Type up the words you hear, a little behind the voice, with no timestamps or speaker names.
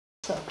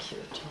So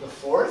cute. The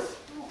fourth?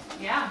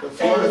 Yeah. The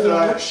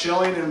fourth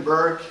Schilling and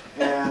Burke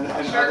and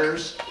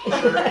others.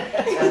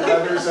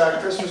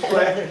 Christmas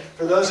play.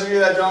 For those of you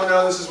that don't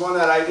know, this is one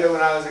that I did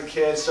when I was a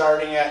kid,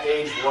 starting at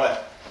age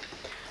what?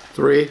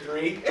 3.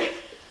 3?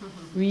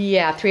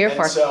 Yeah, 3 or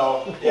 4. And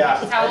so, yeah.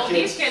 That's how old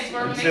these kids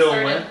were when they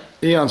started.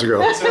 Eons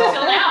ago. So,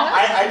 Until now.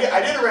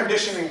 I did a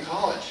rendition in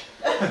college.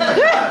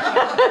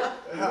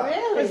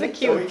 Really? Was it So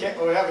cute? we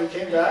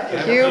came back.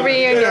 And Cute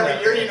reunion.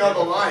 every year you know the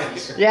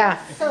lines. Yeah.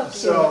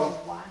 So,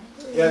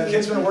 yeah, the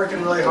kids been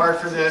working really hard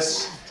for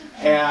this,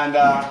 and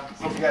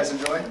hope you guys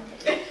enjoy.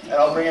 And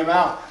I'll bring him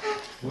out.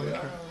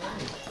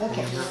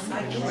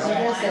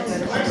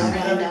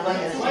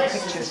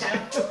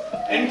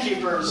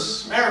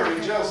 Innkeepers, Mary,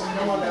 Joseph,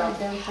 come on down.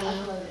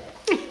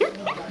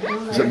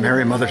 Is it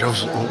Mary, Mother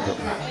Joseph?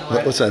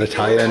 What's that,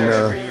 Italian?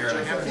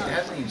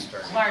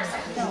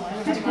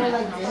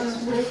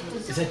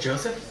 Is that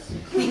Joseph?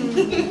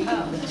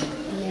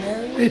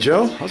 Hey,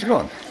 Joe. How's it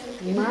going?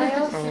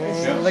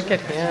 Oh, look at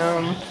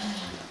him.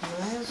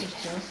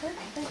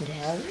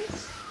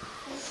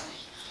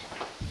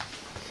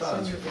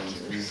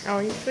 Oh,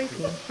 he's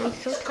sleeping. He's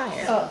so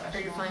tired. Are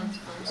you fine?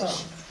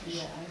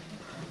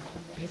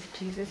 Is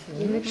Jesus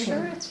in the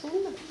sure it's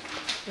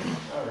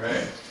All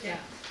right. Yeah.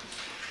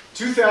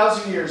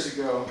 2,000 years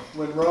ago,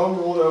 when Rome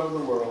ruled over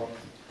the world,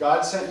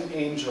 God sent an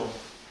angel,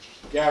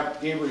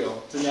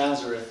 Gabriel, to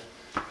Nazareth,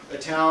 a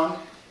town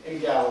in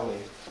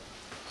Galilee.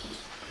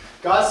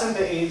 God sent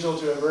the angel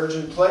to a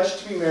virgin pledged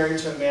to be married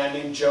to a man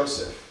named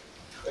Joseph,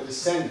 a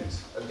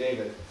descendant of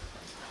David.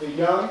 The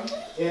young,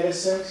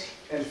 innocent,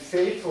 and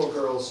faithful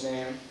girl's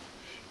name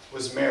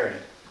was Mary.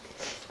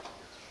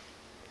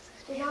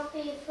 Do not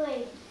be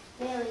afraid,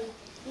 Mary.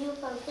 You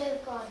fulfill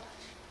God.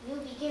 You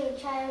will give a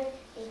child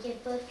and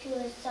give birth to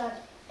a son,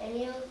 and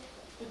you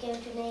begin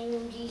to name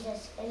him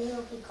Jesus, and he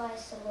will be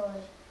Christ the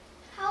Lord.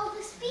 How will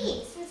this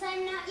be, since I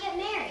am not yet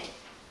married?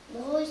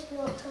 The Holy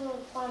Spirit will come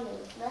upon you.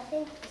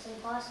 Nothing is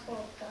impossible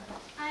with God.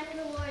 I am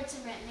the Lord's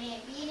servant. May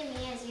it be to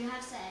me as you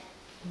have said.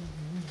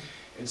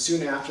 And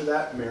soon after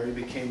that, Mary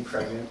became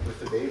pregnant with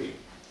the baby.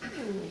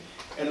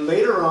 And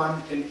later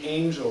on, an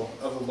angel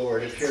of the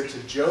Lord appeared to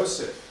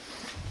Joseph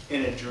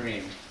in a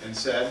dream and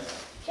said,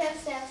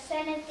 Joseph,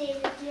 son of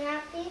David, do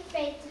not be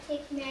afraid to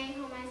take Mary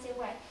home as your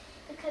wife,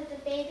 because the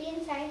baby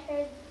inside her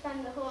is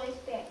from the Holy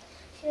Spirit.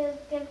 She will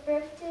give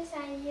birth to a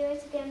son, and you are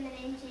to give him the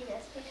name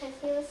Jesus, because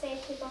he will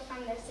save people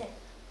from their sins.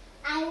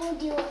 I will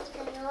do what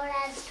the Lord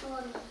has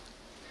told me.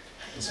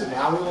 and so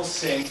now we will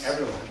sing,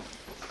 everyone,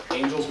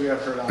 Angels We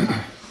Have Heard on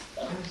High.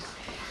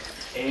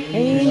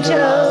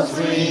 Angels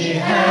we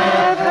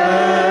have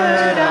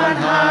heard on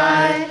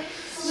high,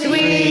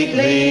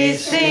 sweetly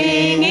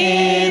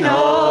singing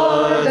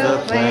o'er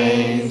the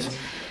plains,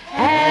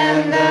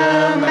 and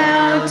the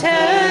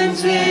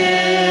mountains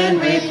in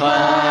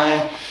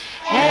reply,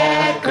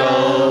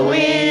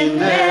 echoing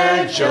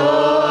their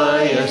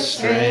joyous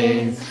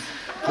strains.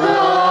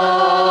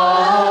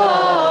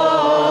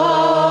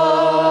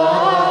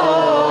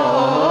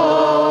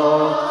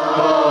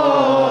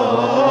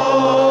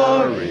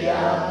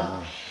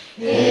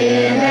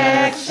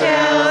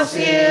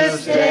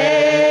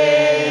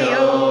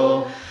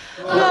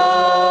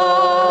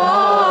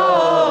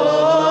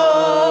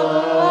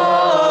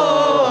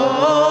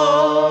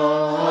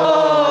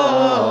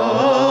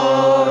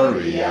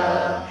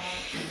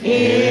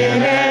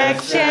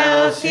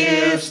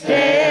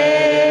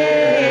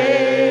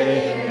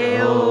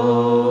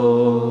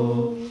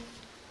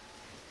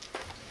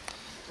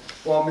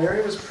 While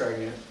Mary was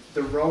pregnant,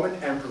 the Roman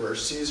Emperor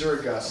Caesar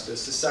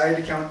Augustus decided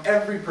to count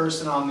every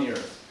person on the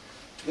earth.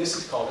 This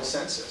is called a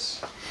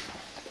census.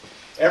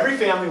 Every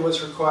family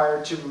was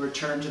required to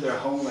return to their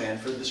homeland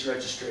for this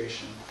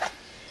registration.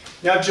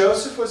 Now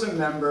Joseph was a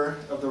member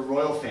of the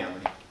royal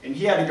family, and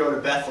he had to go to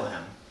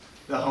Bethlehem,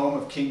 the home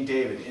of King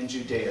David in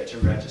Judea, to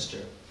register.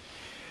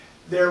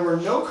 There were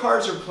no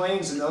cars or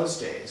planes in those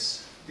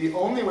days. The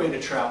only way to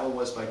travel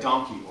was by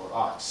donkey or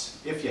ox,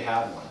 if you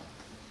had one.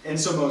 And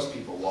so most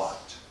people walked.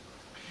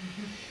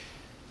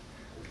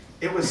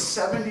 It was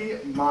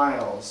 70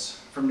 miles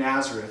from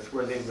Nazareth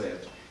where they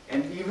lived,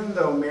 and even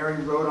though Mary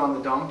rode on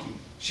the donkey,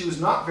 she was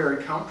not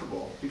very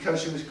comfortable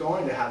because she was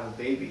going to have a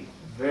baby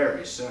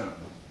very soon.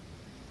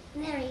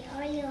 Mary,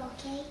 are you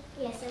okay?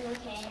 Yes, I'm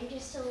okay. I'm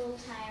just a little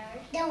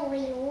tired. Don't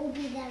worry, we'll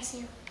be there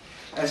soon.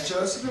 As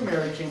Joseph and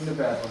Mary came to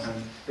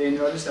Bethlehem, they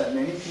noticed that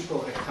many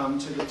people had come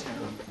to the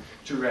town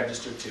to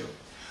register too.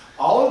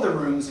 All of the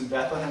rooms in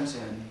Bethlehem's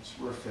inns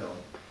were filled,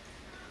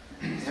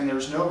 and there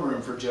was no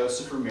room for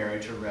Joseph or Mary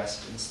to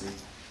rest and sleep.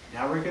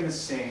 Now we're going to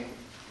sing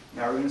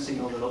a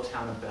little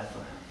town of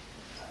Bethlehem.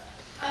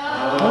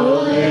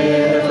 Oh,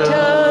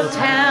 little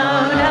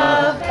town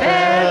of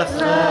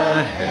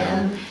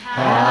Bethlehem,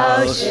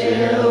 how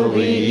shall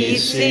we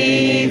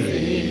see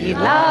thee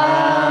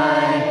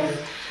live?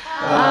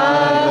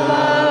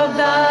 Above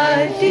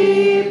the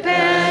deep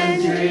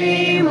and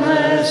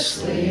dreamless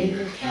sleep,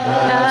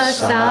 the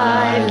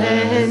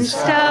silent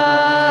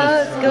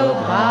stars go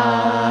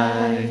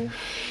by.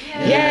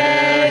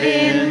 Yet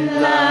in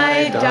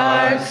thy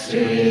dark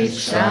streets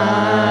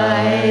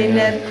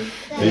shineth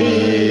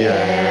the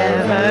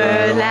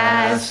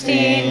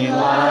everlasting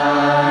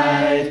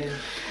light.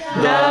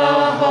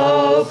 The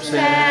hopes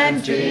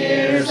and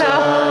fears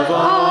of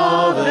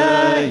all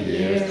the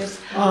years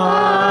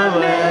are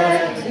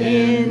met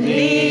in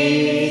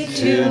thee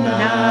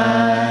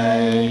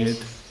tonight.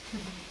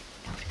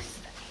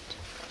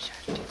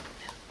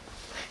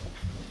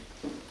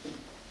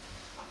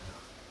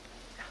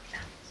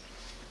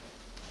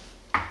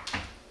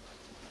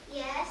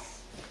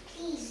 Yes?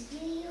 Please, do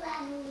you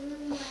have a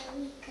room where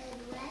we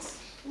could rest?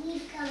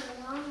 We've come a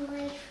long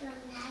way from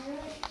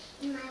Nazareth,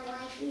 and my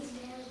wife is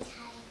very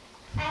tired.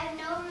 I have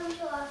no room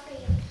to offer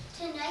you.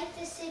 Tonight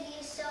the city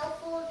is so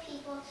full of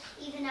people,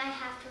 even I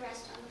have to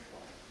rest on the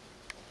floor.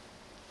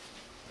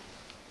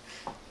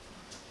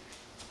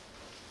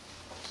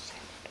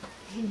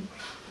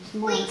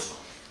 Wait!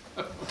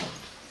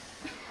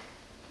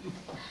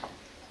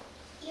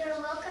 You're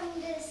welcome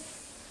to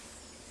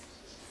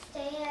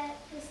stay at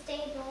the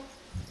stable.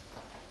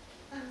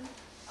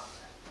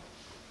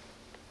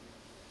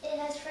 It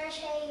has fresh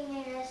hay you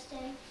may rest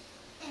in,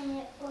 and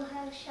it will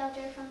have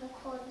shelter from the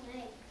cold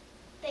night.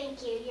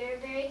 Thank you. You're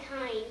very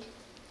kind.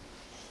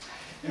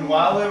 And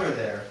while they were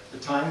there, the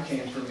time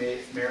came for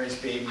Mary's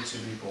baby to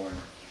be born,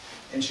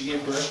 and she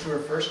gave birth to her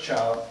first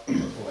child, a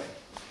boy.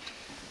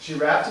 She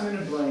wrapped him in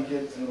a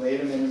blanket and laid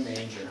him in a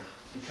manger,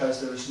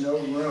 because there was no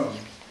room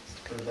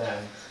for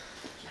them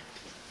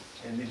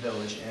in the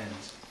village inn.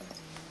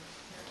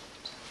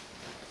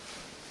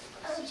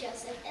 Oh,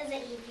 Joseph,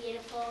 isn't he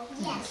beautiful?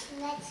 Yes,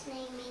 let's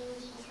name him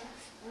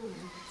Jesus.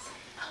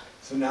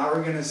 So now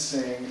we're going to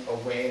sing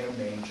Away in a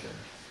Manger.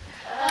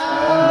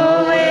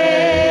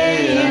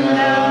 Away in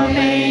the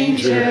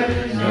manger,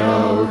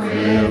 no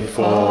crib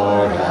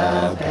for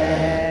a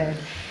bed.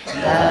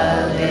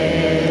 The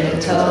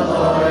little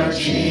Lord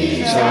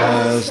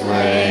Jesus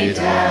laid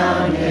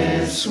down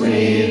his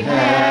sweet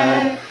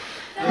head.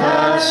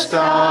 The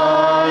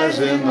stars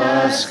in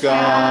the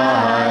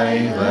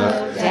sky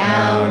looked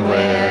down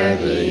where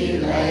he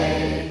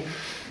lay.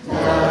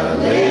 The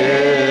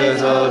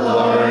little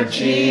Lord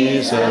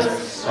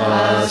Jesus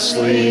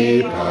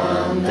asleep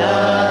on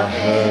the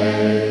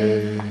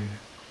hay.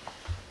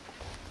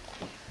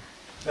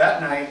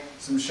 That night,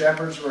 some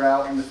shepherds were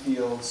out in the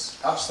fields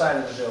outside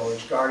of the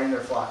village guarding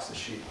their flocks of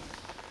sheep.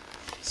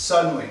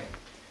 Suddenly,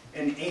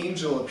 an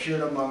angel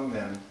appeared among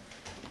them,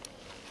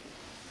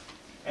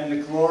 and the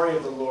glory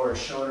of the Lord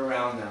shone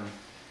around them.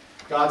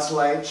 God's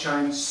light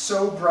shined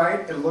so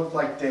bright it looked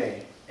like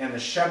day, and the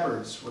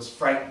shepherds was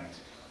frightened.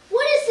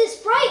 What is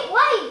this bright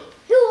light?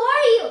 Who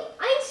are you?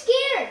 I'm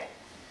scared.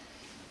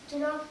 Do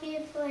not be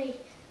afraid.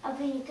 I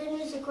bring you good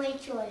news of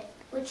great joy,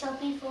 which shall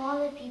be for all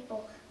the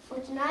people. For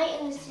tonight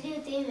in the city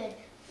of David,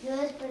 there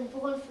has been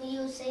born for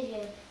you a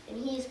Savior, and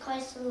he is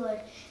Christ the Lord.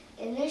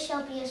 And this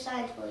shall be a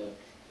sign for you.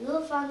 You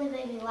will find the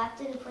baby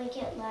wrapped in a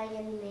blanket lying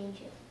in the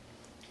manger.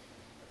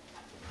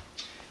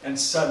 And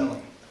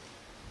suddenly,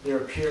 there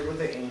appeared with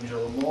the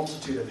angel a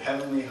multitude of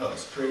heavenly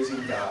hosts,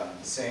 praising God,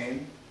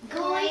 saying,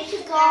 Glory to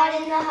God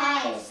in the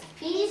highest,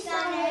 peace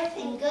on earth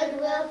and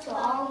goodwill to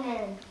all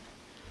men.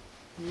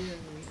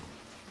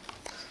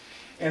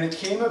 And it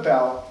came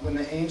about, when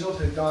the angels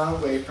had gone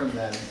away from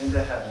them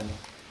into heaven,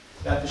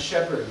 that the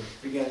shepherds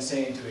began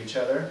saying to each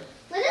other,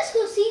 Let us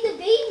go see the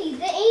baby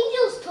the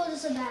angels told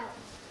us about.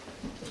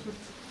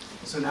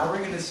 So now we're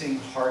going to sing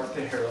Hark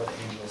the Herald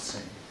Angels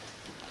Sing.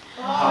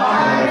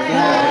 Hark the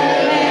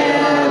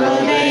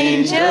herald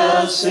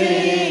angels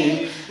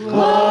sing,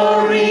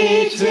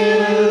 glory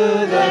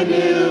to the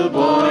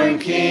newborn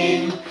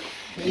King.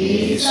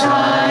 Peace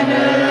on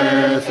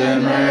earth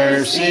and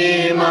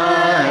mercy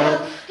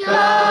mild,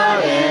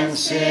 God and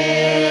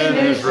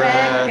sinners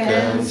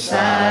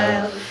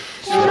reconciled.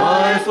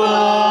 Joyful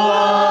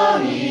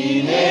all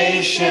ye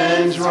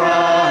nations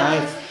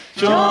rise,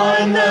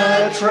 join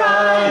the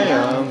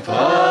triumph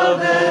of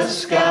the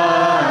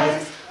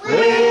skies.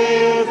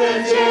 With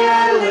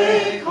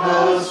angelic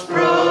hosts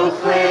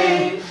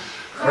proclaim,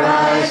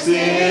 Christ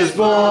is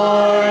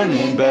born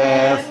in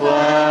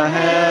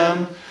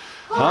Bethlehem.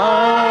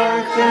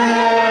 Hark the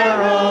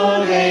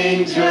herald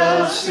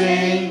angels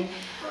sing,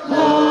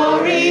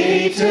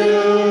 glory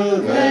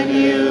to the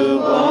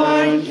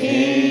newborn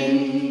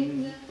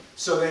King.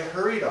 So they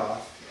hurried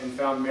off and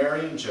found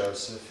Mary and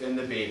Joseph and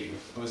the baby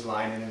who was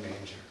lying in a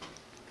manger.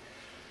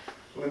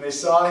 When they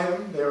saw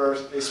him,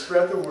 they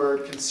spread the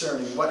word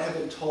concerning what had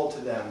been told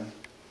to them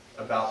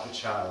about the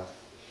child.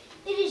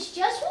 It is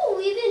just what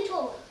we've been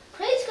told.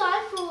 Praise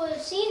God for what we've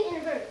seen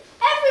and heard.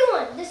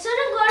 Everyone, the Son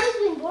of God has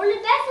been born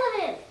in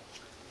Bethlehem.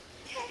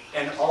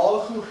 And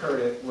all who heard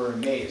it were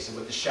amazed at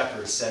what the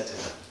shepherds said to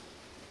them.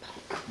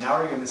 Now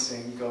we're going to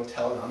sing Go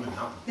Tell It on the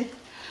Mountain.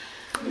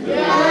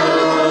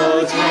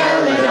 Go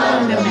tell it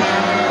on the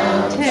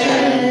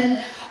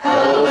mountain,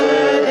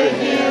 over the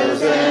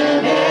hills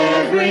and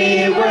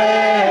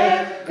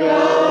everywhere.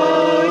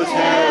 Go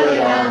tell it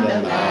on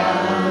the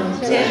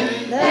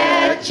mountain,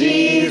 that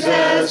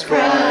Jesus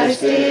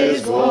Christ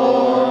is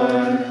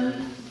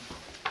born.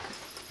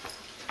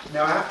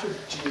 Now after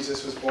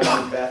Jesus was born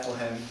born in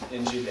Bethlehem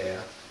in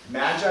Judea,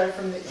 Magi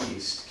from the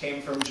east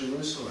came from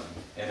Jerusalem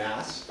and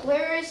asked,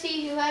 Where is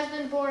he who has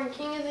been born,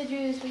 King of the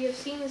Jews? We have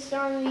seen the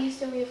star in the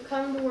east, and we have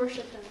come to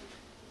worship him.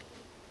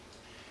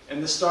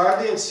 And the star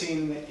they had seen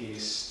in the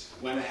east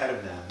went ahead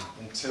of them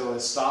until it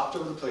stopped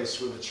over the place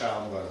where the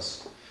child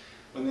was.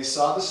 When they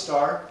saw the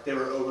star, they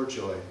were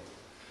overjoyed.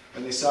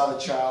 When they saw the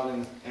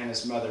child and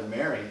his mother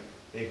Mary,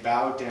 they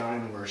bowed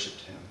down and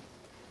worshipped him.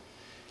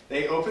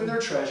 They opened their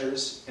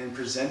treasures and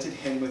presented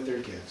him with their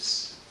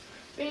gifts.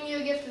 Bring you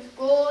a gift of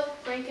gold,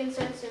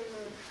 frankincense, and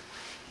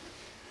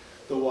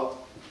myrrh.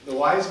 The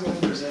wise men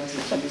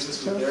presented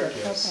Jesus with their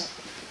gifts.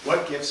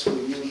 What gifts will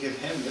you give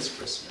him this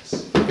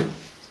Christmas?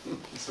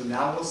 So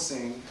now we'll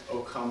sing, O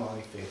Come All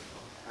Ye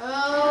Faithful.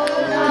 Oh,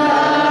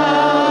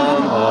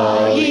 Come,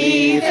 all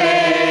ye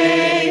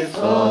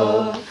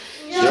faithful,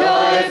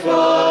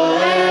 joyful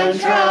and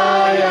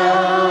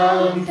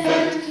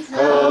triumphant.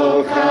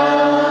 O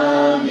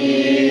come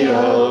ye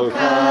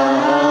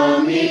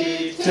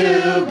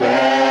to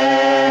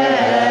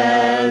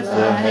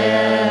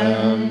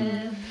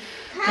Bethlehem.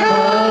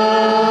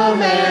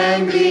 Come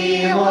and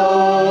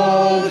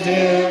behold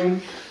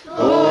him,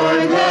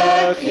 born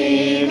the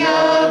King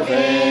of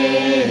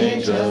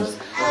angels.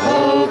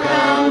 Oh,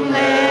 come,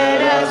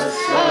 let us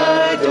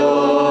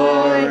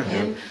adore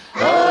him.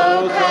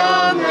 Oh,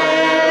 come,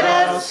 let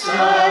us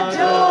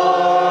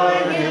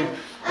adore him.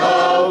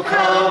 Oh,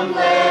 come,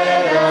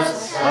 let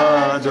us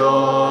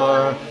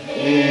adore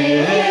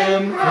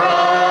him,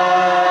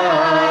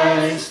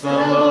 Christ the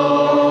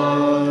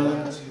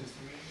Lord.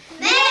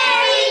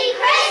 Merry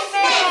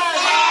Christmas,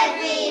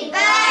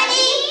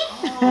 everybody!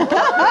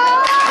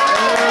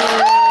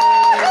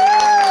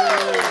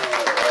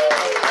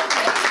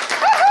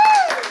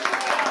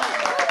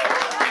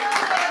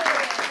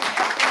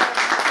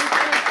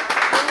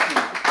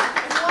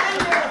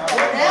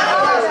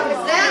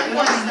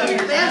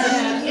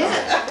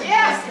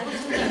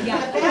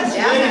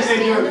 Ladies, they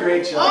do a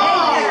great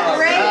job.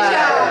 Great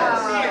job.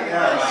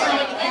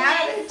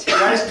 You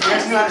guys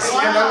know how to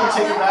stand up and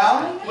take a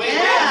bow?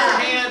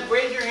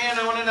 Raise your hand.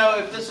 I want to know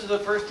if this is the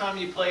first time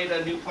you played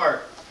a new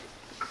part.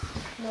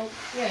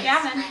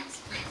 Gavin.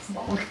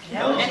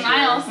 And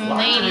Miles.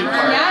 Lane.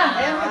 Yeah.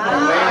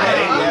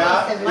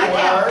 Yeah. I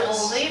can't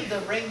believe the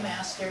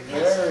ringmaster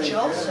is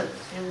Joseph.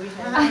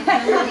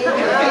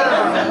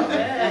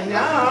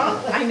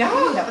 I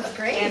know, that was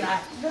great.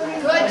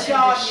 good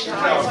job. So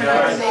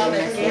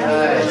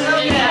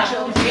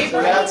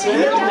that's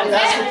it?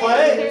 That's the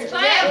play?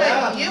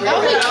 Yeah, you were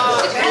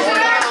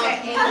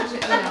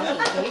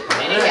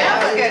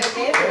good. Good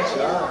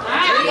job.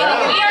 Alright, we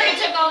already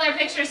took all their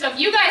pictures, so if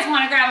you guys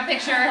want to grab a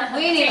picture,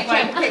 We need to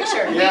take a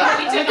picture. Yeah.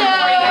 we took them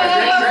for you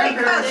guys.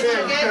 Grandparents in.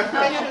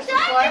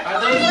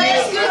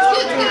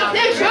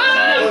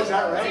 Oh, is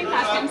that right?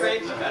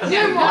 Upgrades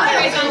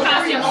on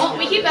costume.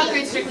 We keep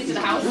upgrades strictly to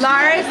the house.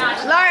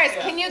 Lars,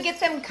 can you get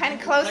them kind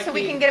of close so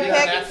we can get a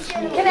pic?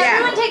 Can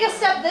everyone take a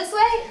step this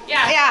way?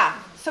 Yeah. Yeah,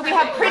 so we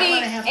have pretty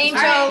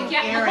angel.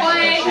 Yeah,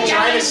 McCoy.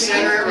 Try to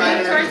center it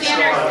right Towards the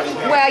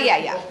end. Well,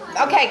 yeah.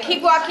 Okay,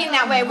 keep walking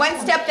that way. One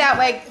step that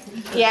way.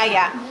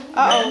 Yeah.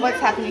 Uh-oh, what's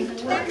happening?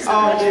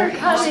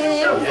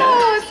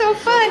 Oh, so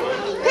fun.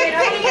 Pick.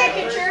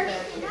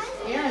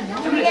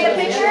 Can we get a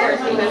picture?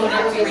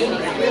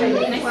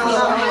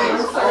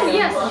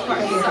 Yes, of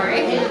course.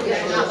 Sorry.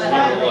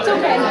 It's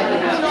okay.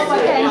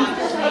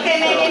 Okay,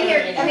 Megan,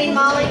 here.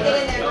 Molly, get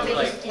in there.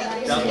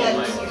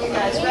 You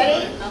guys ready?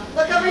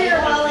 Look over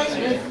here, Molly.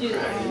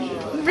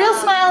 Real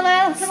smile,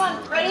 Miles. Come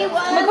on, ready?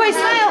 One. McCoy,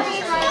 smile.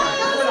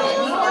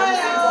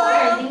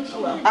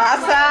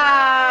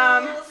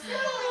 Awesome.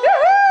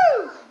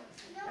 Woohoo!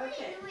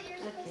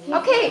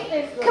 Okay,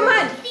 come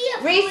on.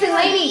 Reese and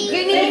Lady,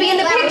 you need to be in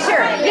the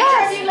picture.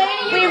 Yes,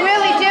 we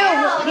really do.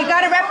 You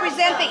got to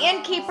represent the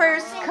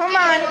innkeepers. Come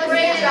on.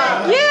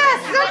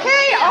 Yes,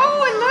 okay.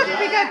 Oh, and look,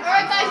 we got...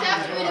 Alright guys,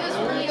 after we do this,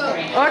 we're gonna go.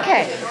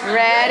 Okay,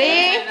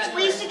 ready?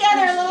 Squeeze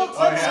together a little.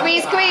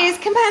 Squeeze.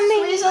 Come on,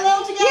 Lady. Squeeze a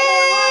little together.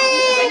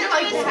 Yay!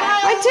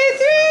 1, 2,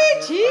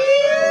 3.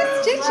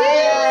 Cheers.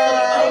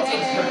 Cheers.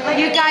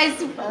 You guys,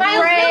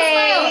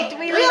 great.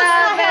 We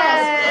love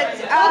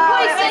it.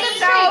 Oh, stand it's up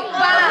so straight.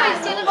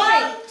 fun.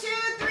 1,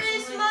 2, 3,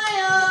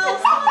 smile.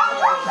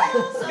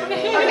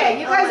 Okay,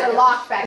 you guys are locked back.